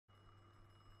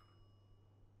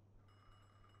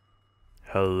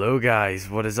Hello guys,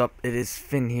 what is up? It is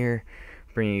Finn here,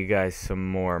 bringing you guys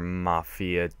some more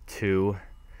Mafia 2.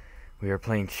 We are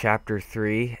playing Chapter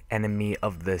 3, Enemy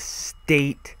of the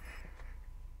State.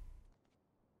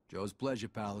 Joe's pleasure,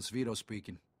 pal. It's Vito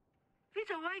speaking.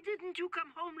 Vito, why didn't you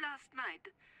come home last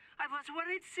night? I was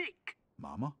worried sick.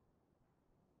 Mama?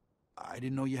 I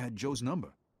didn't know you had Joe's number.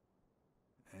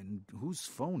 And whose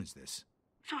phone is this?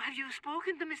 So have you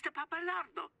spoken to Mr.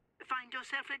 Popalardo? Find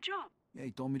yourself a job. Yeah,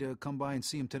 he told me to come by and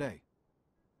see him today.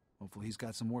 Hopefully he's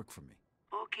got some work for me.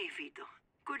 Okay, Vito.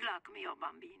 Good luck, mio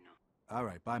bambino. All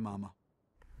right, bye, Mama.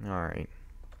 Alright.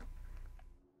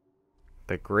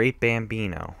 The Great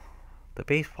Bambino. The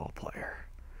baseball player.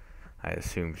 I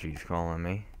assume she's calling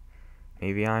me.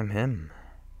 Maybe I'm him.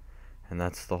 And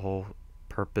that's the whole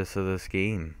purpose of this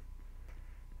game.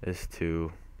 Is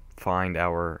to find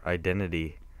our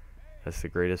identity as the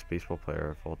greatest baseball player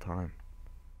of all time.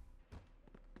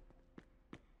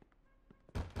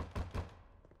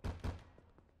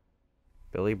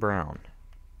 Billy Brown.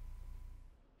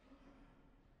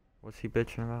 What's he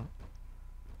bitching about?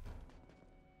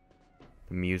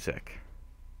 The music.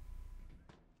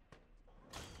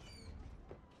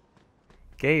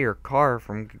 Get your car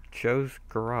from Joe's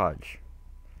garage.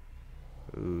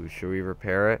 Ooh, should we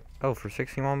repair it? Oh, for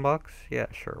 61 bucks? Yeah,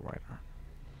 sure, why not?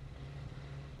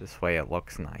 This way it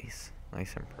looks nice.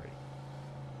 Nice and pretty.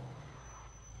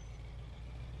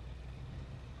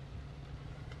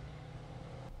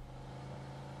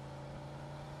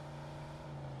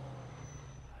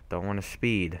 Don't want to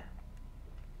speed.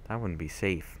 That wouldn't be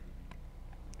safe.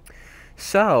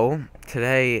 So,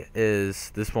 today is...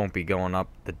 This won't be going up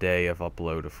the day of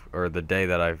upload, or the day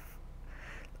that I've...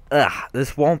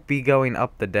 This won't be going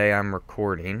up the day I'm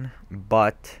recording,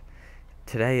 but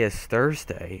today is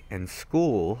Thursday, and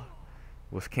school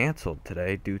was canceled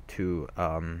today due to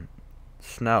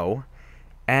snow,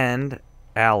 and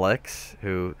Alex,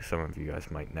 who some of you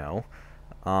guys might know,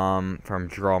 from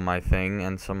Draw My Thing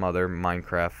and some other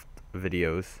Minecraft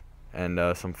videos and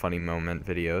some funny moment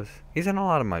videos. He's in a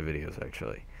lot of my videos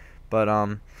actually, but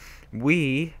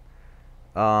he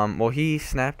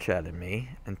Snapchatted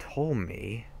me and told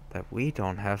me that we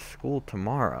don't have school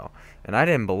tomorrow, and I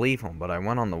didn't believe him, but I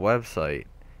went on the website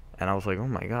and I was like, oh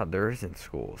my god, there isn't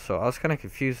school. So I was kind of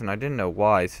confused, and I didn't know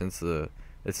why, since it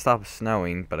stopped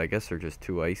snowing, but I guess they're just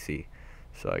too icy.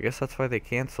 So I guess that's why they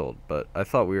canceled, but I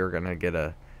thought we were going to get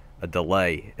a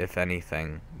delay, if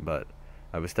anything, but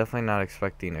I was definitely not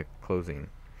expecting a closing.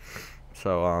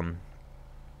 So,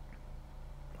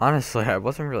 honestly, I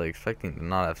wasn't really expecting to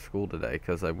not have school today,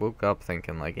 because I woke up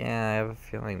thinking, like, yeah, I have a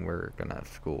feeling we're going to have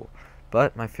school.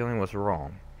 But my feeling was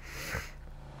wrong.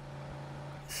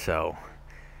 So,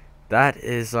 that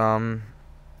is,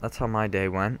 that's how my day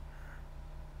went.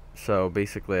 So,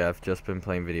 basically, I've just been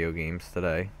playing video games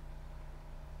today.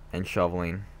 And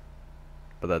shoveling,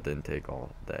 but that didn't take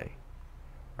all day.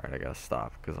 Alright, I gotta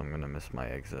stop because I'm gonna miss my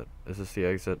exit. Is this the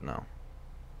exit? No.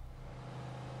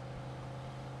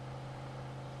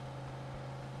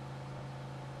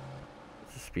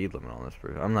 What's the speed limit on this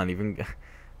bridge? I'm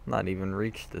not even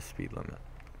reached the speed limit.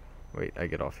 Wait, I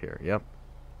get off here. Yep.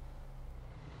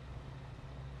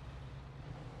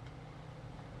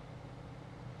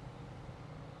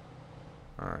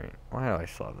 Alright, why do I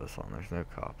still have this on? There's no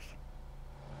cops.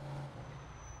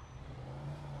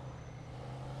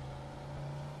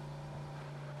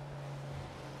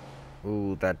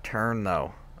 Ooh, that turn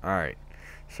though. Alright.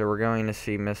 So we're going to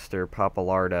see Mr.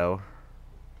 Popalardo.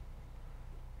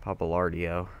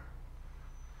 Popalardio.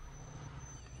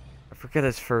 I forget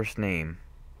his first name.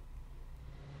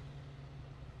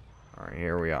 Alright,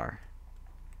 here we are.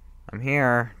 I'm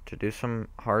here to do some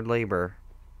hard labor.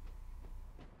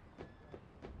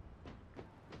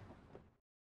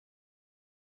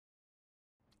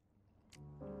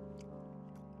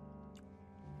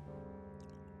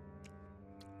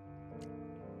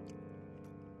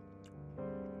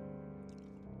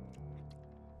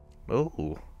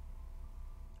 Oh.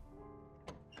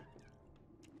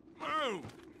 Oh!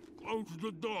 Close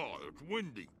the door. It's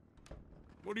windy.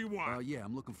 What do you want? Yeah,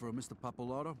 I'm looking for Mr.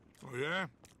 Popalardo. Oh, yeah?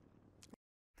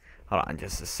 Hold on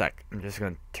just a sec. I'm just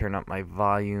going to turn up my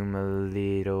volume a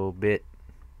little bit.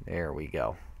 There we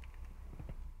go.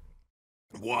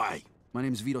 Why? My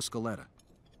name's Vito Scaletta.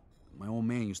 My old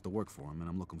man used to work for him, and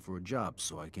I'm looking for a job,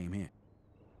 so I came here.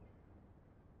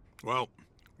 Well,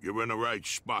 you're in the right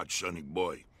spot, sonny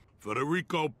boy.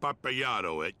 Federico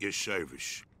Popalardo at your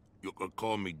service. You can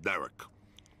call me Derek.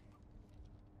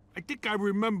 I think I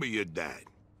remember your dad.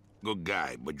 Good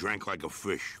guy, but drank like a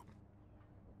fish.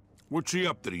 What's he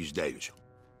up to these days?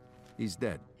 He's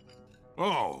dead.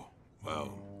 Oh,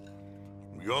 well,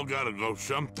 we all gotta go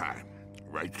sometime.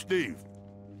 Right, Steve?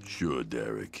 Sure,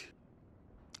 Derek.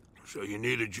 So you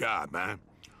need a job, man?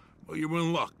 Well, you're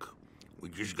in luck. We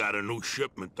just got a new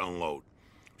shipment to unload.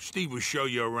 Steve will show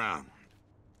you around.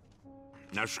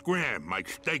 Now scram, my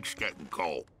steak's getting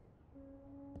cold.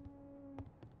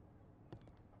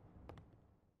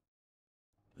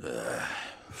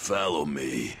 Follow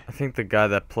me. I think the guy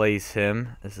that plays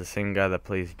him is the same guy that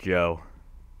plays Joe.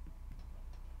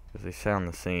 Because they sound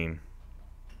the same.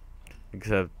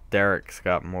 Except Derek's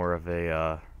got more of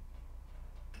a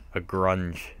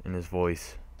grunge in his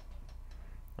voice.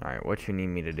 Alright, what you need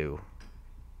me to do?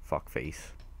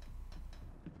 Fuckface.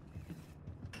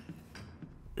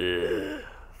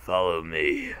 Follow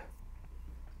me.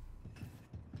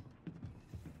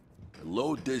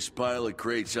 Load this pile of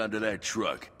crates onto that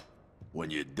truck. When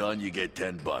you're done, you get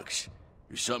 $10.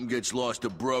 If something gets lost or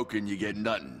broken, you get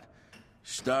nothing.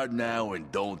 Start now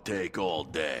and don't take all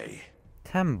day.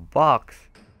 $10?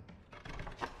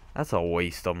 That's a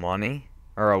waste of money.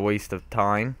 Or a waste of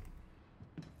time.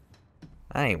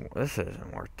 This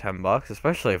isn't worth $10,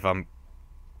 especially if I'm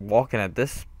walking at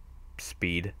this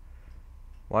speed.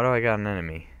 Why do I got an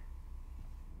enemy?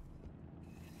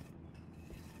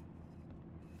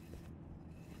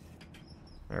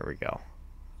 There we go.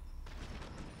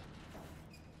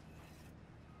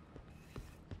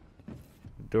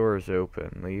 The door is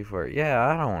open. Leave where? Yeah,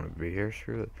 I don't want to be here.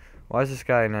 Screw it. Why is this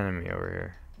guy an enemy over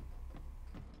here?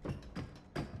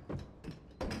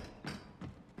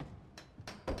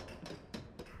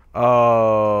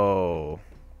 Oh.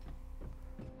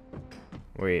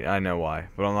 Wait, I know why,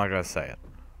 but I'm not gonna say it.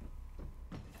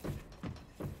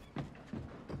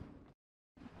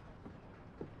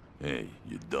 Hey,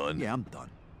 you done? Yeah, I'm done.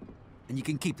 And you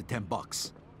can keep the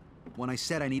 $10. When I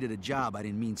said I needed a job, I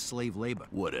didn't mean slave labor.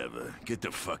 Whatever. Get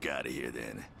the fuck out of here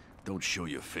then. Don't show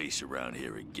your face around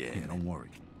here again. Yeah, don't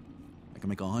worry. I can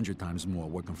make 100 times more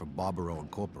working for Barbaro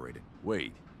Incorporated.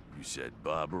 Wait, you said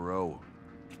Barbaro?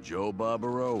 Joe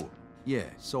Barbaro? Yeah,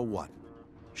 so what?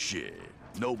 Shit.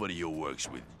 Nobody who works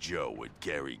with Joe would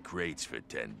carry crates for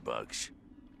 $10.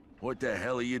 What the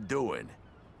hell are you doing?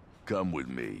 Come with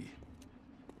me.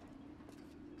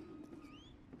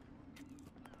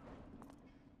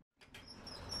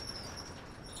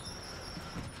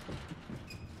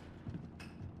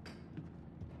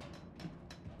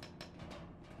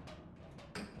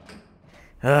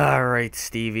 Alright,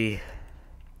 Stevie.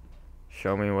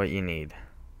 Show me what you need.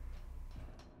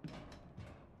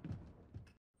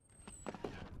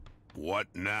 What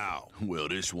now? Well,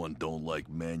 this one don't like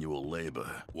manual labor.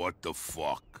 What the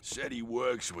fuck? Said he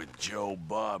works with Joe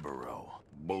Barbaro.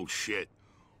 Bullshit.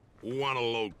 Who wanna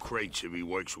load crates if he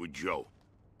works with Joe?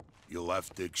 You'll have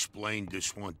to explain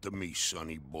this one to me,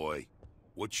 sonny boy.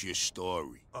 What's your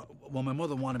story? Well, my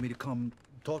mother wanted me to come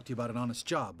talk to you about an honest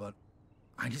job, but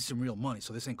I need some real money,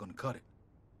 so this ain't gonna cut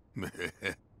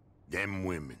it. Them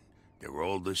women, they're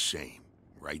all the same.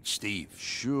 Right, Steve?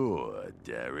 Sure,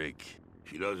 Derek.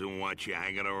 She doesn't want you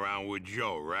hanging around with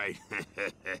Joe, right?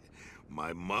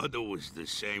 My mother was the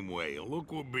same way.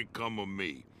 Look what become of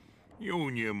me.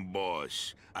 Union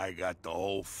boss. I got the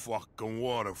whole fucking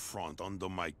waterfront under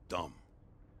my thumb.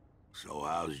 So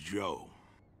how's Joe?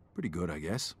 Pretty good, I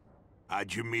guess.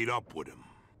 How'd you meet up with him?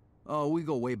 Oh, we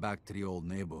go way back to the old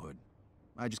neighborhood.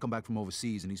 I just come back from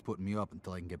overseas and he's putting me up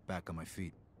until I can get back on my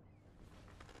feet.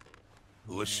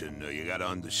 Listen, you gotta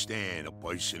understand, a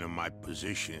person in my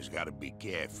position has gotta be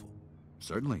careful.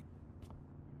 Certainly.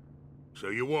 So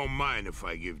you won't mind if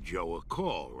I give Joe a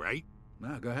call, right?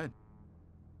 Nah, go ahead.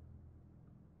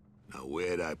 Now,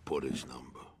 where'd I put his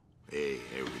number? Hey,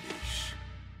 here it is.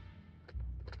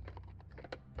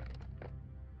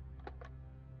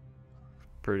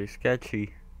 Pretty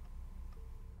sketchy.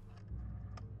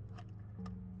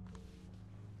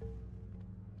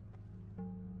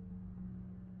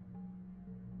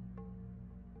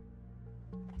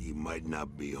 He might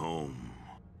not be home.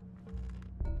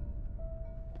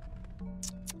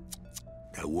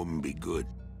 That wouldn't be good.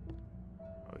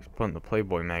 Oh, he's putting the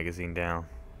Playboy magazine down.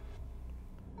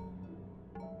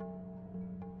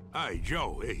 Hi,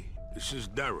 Joe. Hey, this is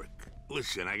Derek.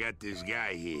 Listen, I got this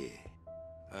guy here.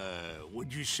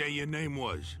 What'd you say your name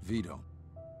was? Vito.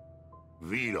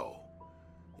 Vito.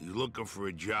 He's looking for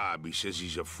a job. He says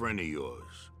he's a friend of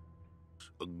yours.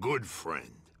 A good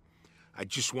friend. I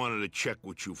just wanted to check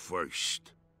with you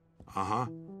first. Uh-huh.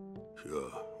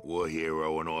 Sure. War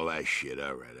hero and all that shit.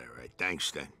 All right.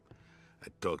 Thanks, then.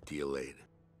 I'll talk to you later.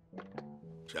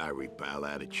 Sorry, pal.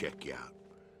 I had to check you out.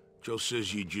 Joe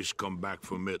says you just come back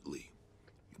from Italy.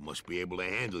 You must be able to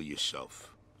handle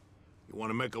yourself. You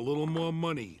want to make a little more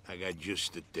money? I got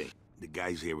just the thing. The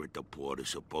guys here at the port are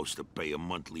supposed to pay a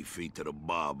monthly fee to the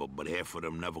barber, but half of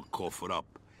them never cough it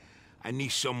up. I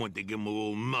need someone to give them a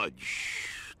little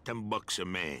nudge. $10 a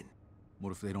man.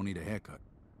 What if they don't need a haircut?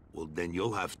 Well, then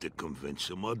you'll have to convince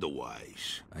them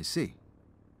otherwise. I see.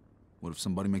 What if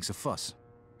somebody makes a fuss?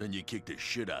 Then you kick the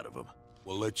shit out of them.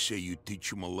 Well, let's say you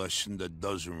teach them a lesson that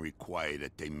doesn't require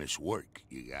that they miss work.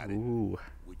 You got it? Ooh.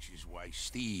 Which is why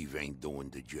Steve ain't doing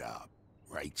the job.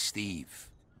 Right, Steve?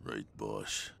 Right,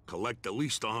 boss. Collect at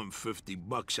least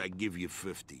 $150, I give you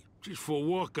 50. Just for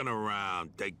walking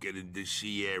around, taking in the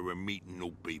sea air and meeting new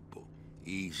people.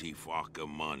 Easy fucking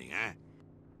money, huh?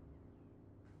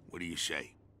 What do you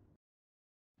say?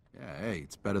 Yeah, hey,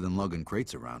 it's better than lugging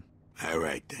crates around. All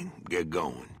right, then. Get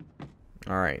going.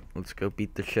 Alright, let's go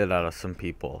beat the shit out of some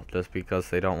people just because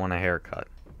they don't want a haircut.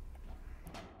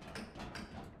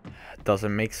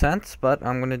 Doesn't make sense, but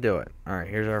I'm gonna do it. Alright,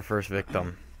 here's our first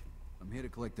victim. I'm here to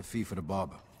collect the fee for the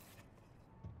barber.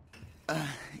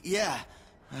 Yeah.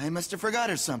 I must have forgot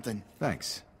or something.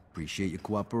 Thanks. Appreciate your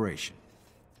cooperation.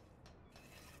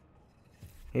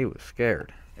 He was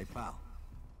scared. Hey, pal.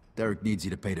 Derek needs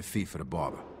you to pay the fee for the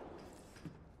barber.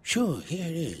 Sure, here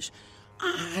it is.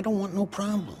 I don't want no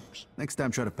problems. Next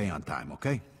time, try to pay on time,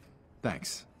 okay?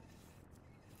 Thanks.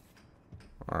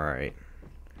 Alright.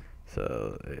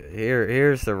 So,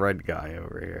 here's the red guy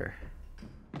over here.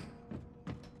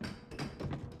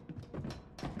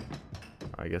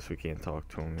 I guess we can't talk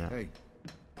to him yet. Hey,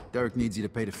 Derek needs you to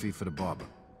pay the fee for the barber.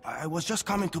 I was just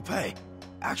coming to pay.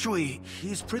 Actually,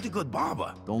 he's pretty good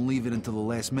barber. Don't leave it until the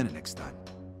last minute next time.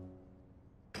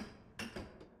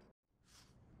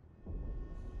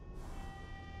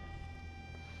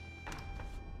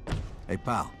 Hey,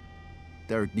 pal.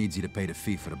 Derek needs you to pay the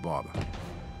fee for the barber.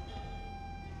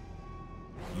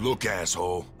 Look,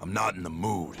 asshole, I'm not in the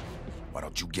mood. Why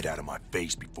don't you get out of my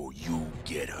face before you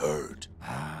get hurt?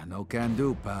 Ah, no can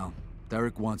do, pal.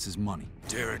 Derek wants his money.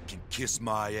 Derek can kiss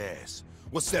my ass.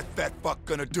 What's that fat fuck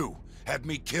gonna do? Have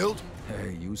me killed?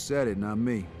 Hey, you said it, not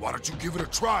me. Why don't you give it a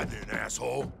try then,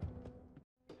 asshole?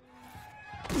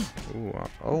 Ooh,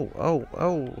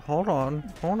 hold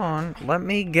on. Let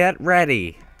me get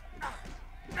ready.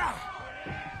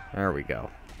 There we go.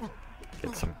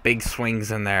 Get some big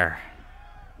swings in there.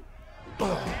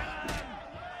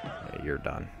 Yeah, you're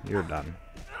done. You're done.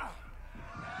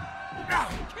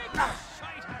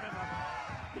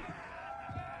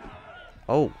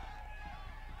 Oh.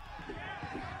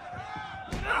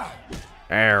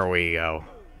 There we go.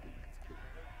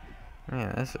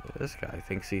 Man, this guy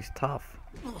thinks he's tough.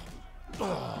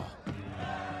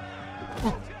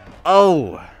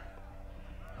 Oh!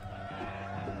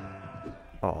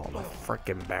 Oh, the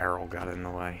frickin' barrel got in the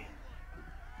way.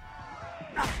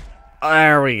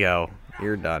 There we go.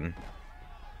 You're done.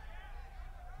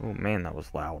 Oh man, that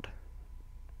was loud.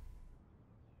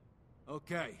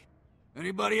 Okay.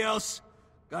 Anybody else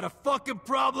got a fucking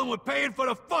problem with paying for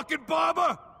the fucking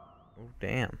barber? Oh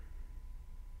damn.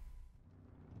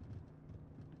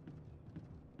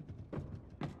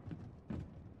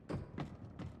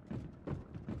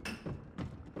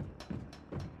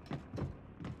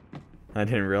 I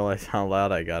didn't realize how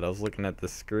loud I got. I was looking at the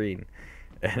screen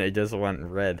and it just went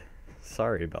red.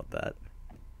 Sorry about that.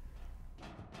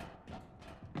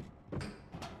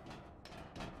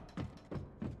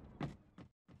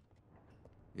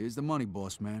 Here's the money,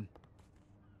 boss man.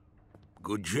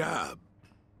 Good job.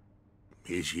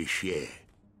 Here's your share.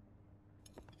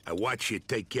 I watched you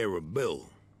take care of Bill.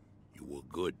 You were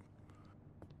good.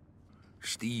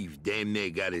 Steve damn near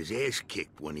got his ass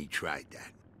kicked when he tried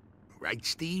that. Right,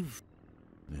 Steve?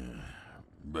 Yeah,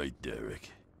 right, Derek.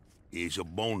 Here's a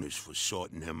bonus for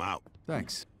sorting him out.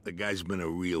 Thanks. The guy's been a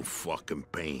real fucking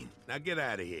pain. Now get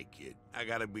out of here, kid. I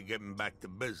gotta be getting back to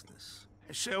business.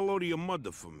 And say hello to your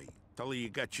mother for me. Tell her you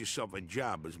got yourself a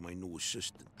job as my new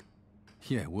assistant.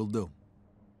 Yeah, will do.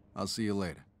 I'll see you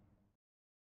later.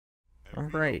 All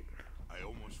right. I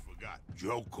almost forgot.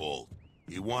 Joe called.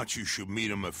 He wants you should meet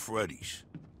him at Freddy's.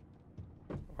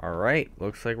 All right.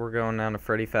 Looks like we're going down to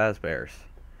Freddy Fazbear's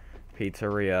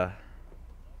Pizzeria.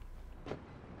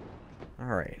 All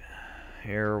right.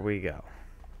 Here we go.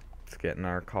 Let's get in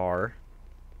our car,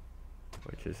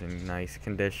 which is in nice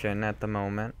condition at the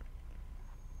moment.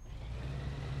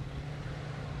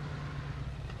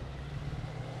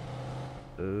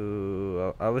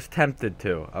 Ooh, I was tempted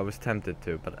to,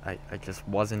 but I just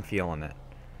wasn't feeling it.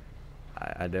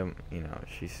 I don't, you know,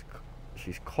 she's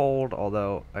cold,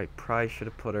 although I probably should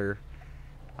have put her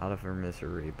out of her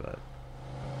misery, but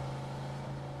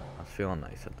I was feeling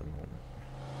nice at the moment.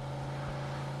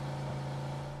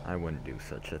 I wouldn't do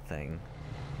such a thing.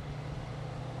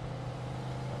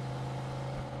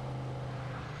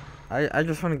 I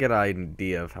just want to get an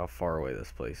idea of how far away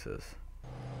this place is.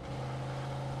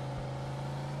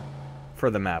 For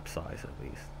the map size, at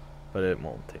least. But it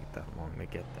won't take that long to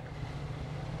get there.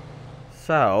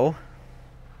 So...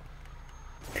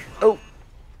 Oh!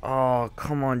 Oh,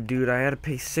 come on, dude. I had to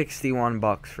pay 61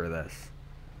 bucks for this.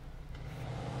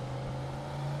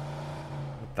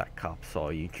 What that cop saw,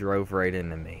 you drove right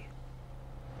into me.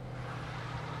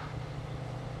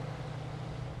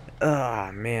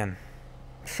 Ah, man.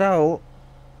 So,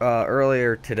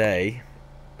 earlier today,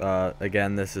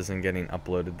 again, this isn't getting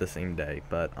uploaded the same day,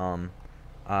 but,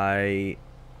 I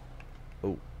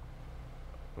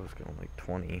was going like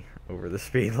 20 over the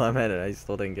speed limit, and I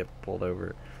still didn't get pulled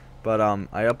over. But,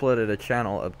 I uploaded a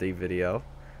channel update video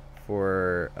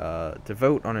for, to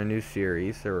vote on a new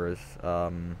series. There was,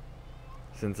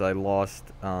 since I lost,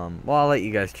 well, I'll let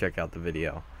you guys check out the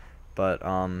video, but,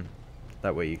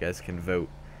 that way you guys can vote.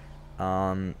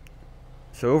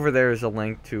 So over there is a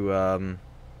link to,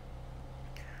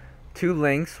 2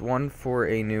 links, one for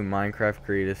a new Minecraft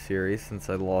creative series, since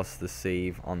I lost the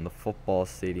save on the football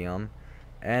stadium,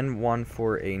 and one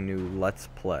for a new Let's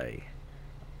Play,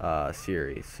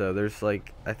 series. So there's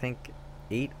like, I think,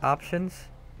 8 options,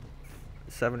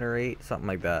 7 or 8, something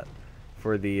like that,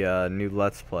 for the, new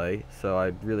Let's Play. So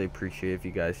I'd really appreciate if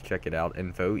you guys check it out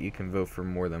and vote. You can vote for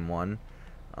more than one,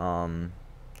 so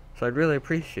I'd really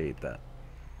appreciate that.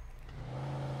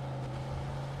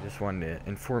 Just wanted to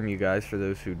inform you guys, for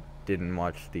those who didn't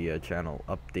watch the channel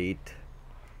update.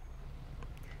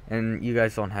 And you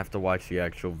guys don't have to watch the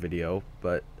actual video,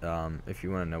 but if you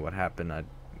want to know what happened,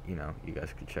 you guys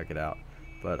could check it out.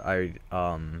 But I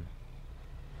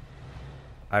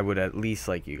would at least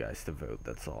like you guys to vote.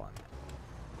 That's all.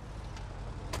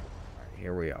 Alright,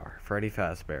 here we are, Freddy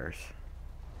Fazbear's.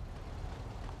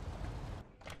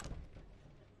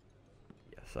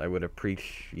 Yes, I would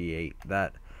appreciate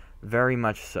that. Very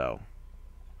much so.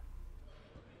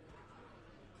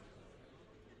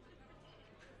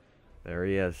 There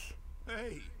he is.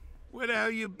 Hey, where the hell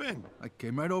you been? I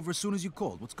came right over as soon as you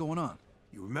called. What's going on?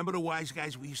 You remember the wise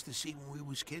guys we used to see when we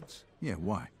was kids? Yeah,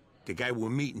 why? The guy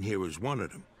we're meeting here is one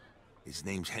of them. His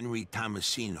name's Henry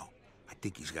Tomasino. I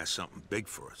think he's got something big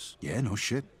for us. Yeah, no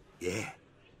shit. Yeah.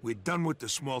 We're done with the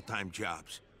small-time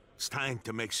jobs. It's time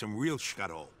to make some real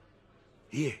shuttle.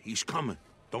 Here, he's coming.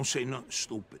 Don't say nothing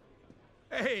stupid.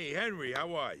 Hey, Henry,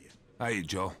 how are you? Hey,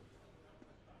 Joe.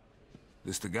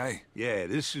 This the guy? Yeah,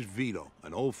 this is Vito,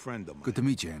 an old friend of mine. Good to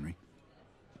meet you, Henry.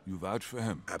 You vouch for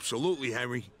him? Absolutely,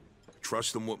 Henry.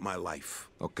 Trust him with my life.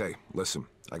 Okay, listen,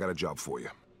 I got a job for you.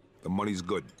 The money's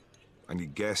good. I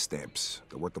need gas stamps.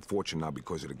 They're worth a fortune now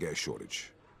because of the gas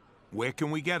shortage. Where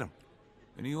can we get them?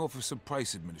 In the Office of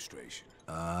Price Administration.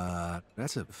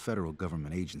 That's a federal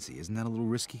government agency. Isn't that a little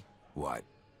risky? What?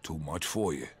 Too much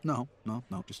for you? No.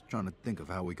 Just trying to think of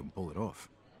how we can pull it off.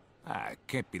 It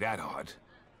can't be that hard.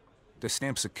 The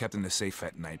stamps are kept in the safe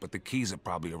at night, but the keys are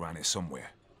probably around here somewhere.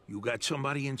 You got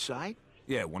somebody inside?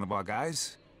 Yeah, one of our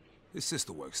guys. His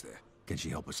sister works there. Can she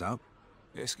help us out?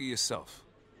 Ask her yourself.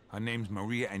 Her name's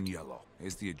Maria Agnello.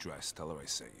 Here's the address. Tell her I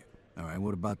sent you. All right,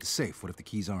 what about the safe? What if the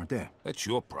keys aren't there? That's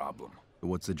your problem. So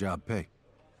what's the job pay?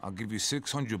 I'll give you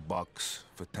 600 bucks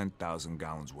for 10,000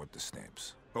 gallons worth of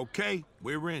stamps. Okay,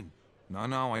 we're in. No,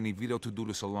 I need Vito to do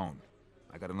this alone.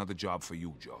 I got another job for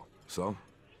you, Joe. So,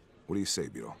 what do you say,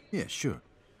 Vito? Yeah, sure.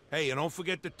 Hey, and don't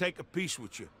forget to take a piece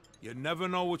with you. You never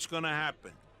know what's gonna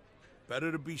happen.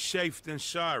 Better to be safe than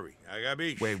sorry.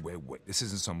 Agabish. Wait. This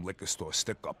isn't some liquor store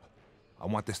stick-up. I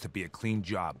want this to be a clean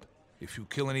job. If you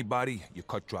kill anybody, your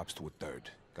cut drops to a third.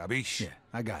 Gabish? Yeah,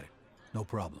 I got it. No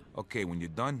problem. Okay, when you're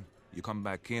done, you come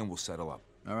back here and we'll settle up.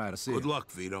 All right, I'll see you. Good luck,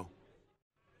 Vito.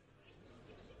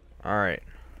 Alright.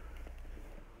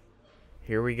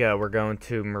 Here we go. We're going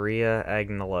to Maria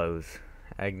Agnello's.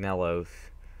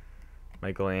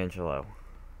 Michelangelo.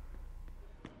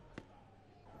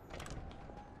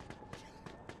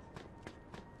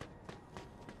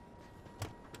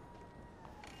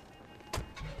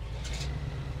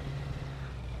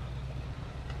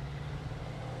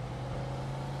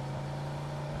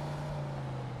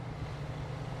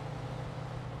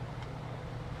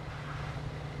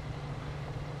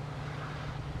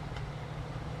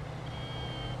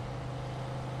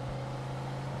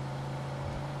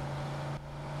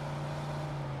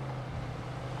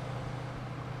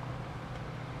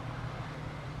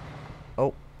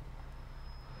 Oh.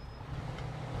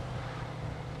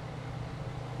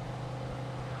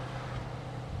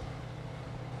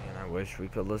 Man, I wish we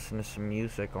could listen to some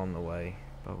music on the way,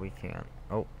 but we can't.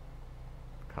 Oh.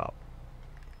 Cop.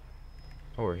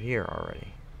 Oh, we're here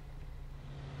already.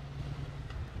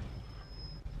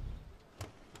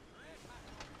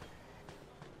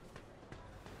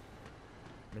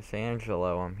 Miss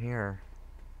Angelo, I'm here.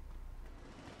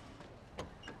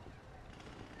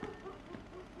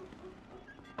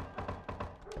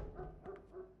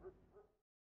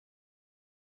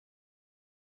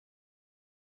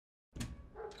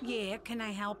 Yeah, can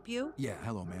I help you? Yeah,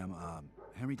 hello, ma'am.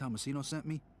 Henry Tomasino sent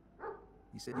me.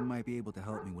 He said you might be able to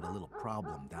help me with a little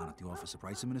problem down at the Office of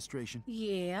Price Administration.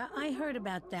 Yeah, I heard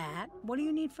about that. What do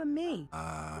you need from me?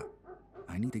 I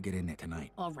need to get in there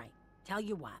tonight. All right, tell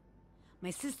you what. My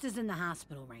sister's in the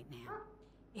hospital right now.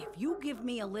 If you give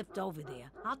me a lift over there,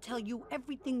 I'll tell you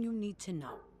everything you need to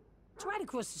know. It's right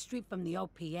across the street from the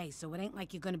OPA, so it ain't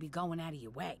like you're gonna be going out of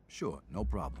your way. Sure, no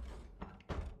problem.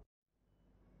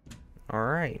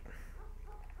 Alright.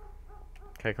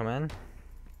 Can I come in?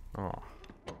 Oh.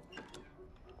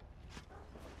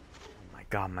 My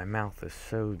god, my mouth is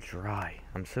so dry.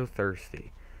 I'm so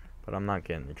thirsty. But I'm not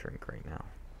getting a drink right now.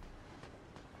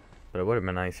 But it would have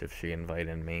been nice if she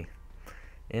invited me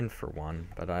in for one.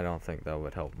 But I don't think that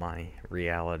would help my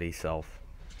reality self.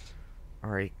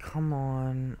 Alright, come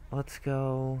on. Let's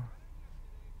go.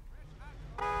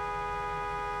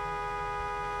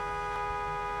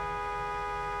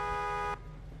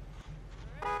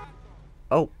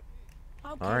 Oh.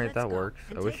 Okay, Alright, that go. works.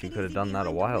 And I wish take you it could have easy done that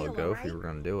a behind the while wheel, ago if you alright? were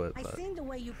going to do it, I but... seen the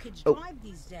way you kids Oh. drive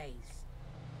these days.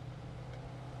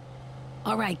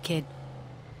 All right, kid.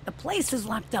 The place is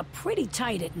locked up pretty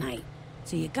tight at night,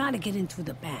 so you gotta get in through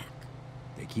the back.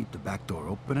 They keep the back door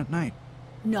open at night.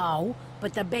 No,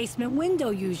 but the basement window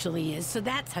usually is, so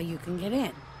that's how you can get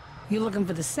in. You're looking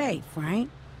for the safe, right?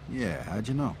 Yeah, how'd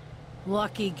you know?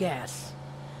 Lucky guess.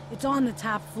 It's on the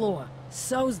top floor.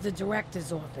 So's the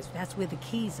director's office. That's where the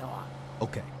keys are.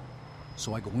 Okay,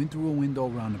 so I go in through a window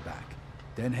around the back,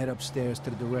 then head upstairs to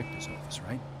the director's office,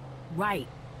 right? Right.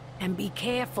 And be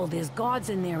careful, there's guards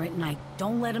in there at night.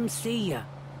 Don't let them see you.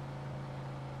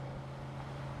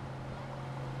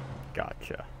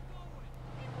 Gotcha.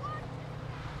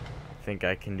 I think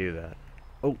I can do that.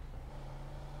 Oh.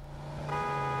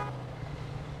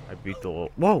 I beat the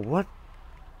little... Whoa, what?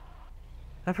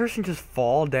 That person just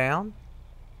fall down?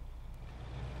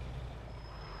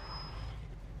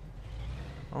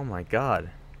 Oh my god.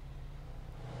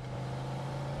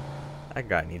 That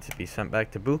guy needs to be sent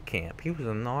back to boot camp. He was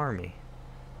in the army.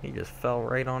 He just fell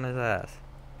right on his ass.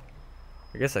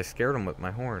 I guess I scared him with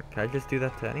my horn. Can I just do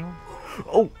that to anyone?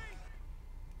 Oh!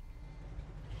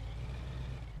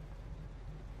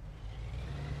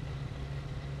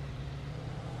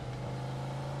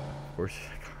 Of course,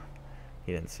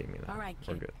 he didn't see me then. All right,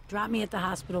 We're kid. good. Drop me at the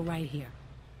hospital right here.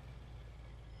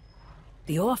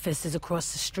 The office is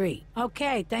across the street.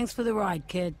 Okay, thanks for the ride,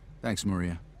 kid. Thanks,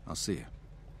 Maria. I'll see you.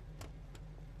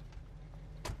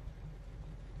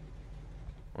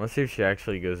 Let's see if she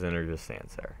actually goes in or just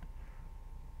stands there.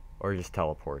 Or just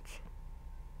teleports.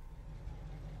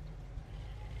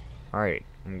 Alright,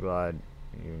 I'm glad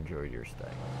you enjoyed your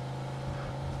stay.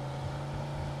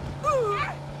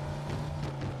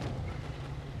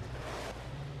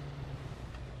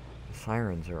 The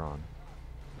sirens are on.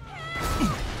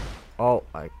 Oh,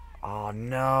 oh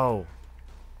no!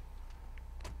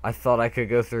 I thought I could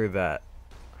go through that.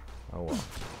 Oh well.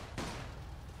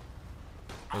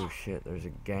 Oh shit, there's a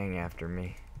gang after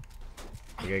me.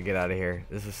 I gotta get out of here.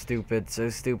 This was stupid, so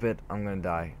stupid. I'm gonna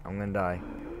die. I'm gonna die.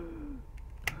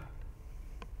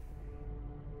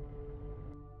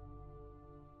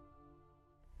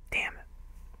 Damn it.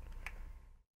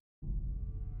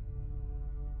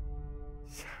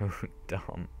 So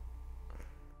dumb.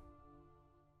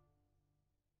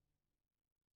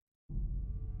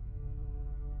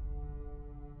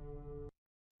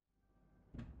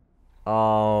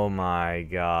 Oh my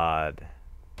god.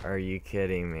 Are you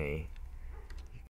kidding me?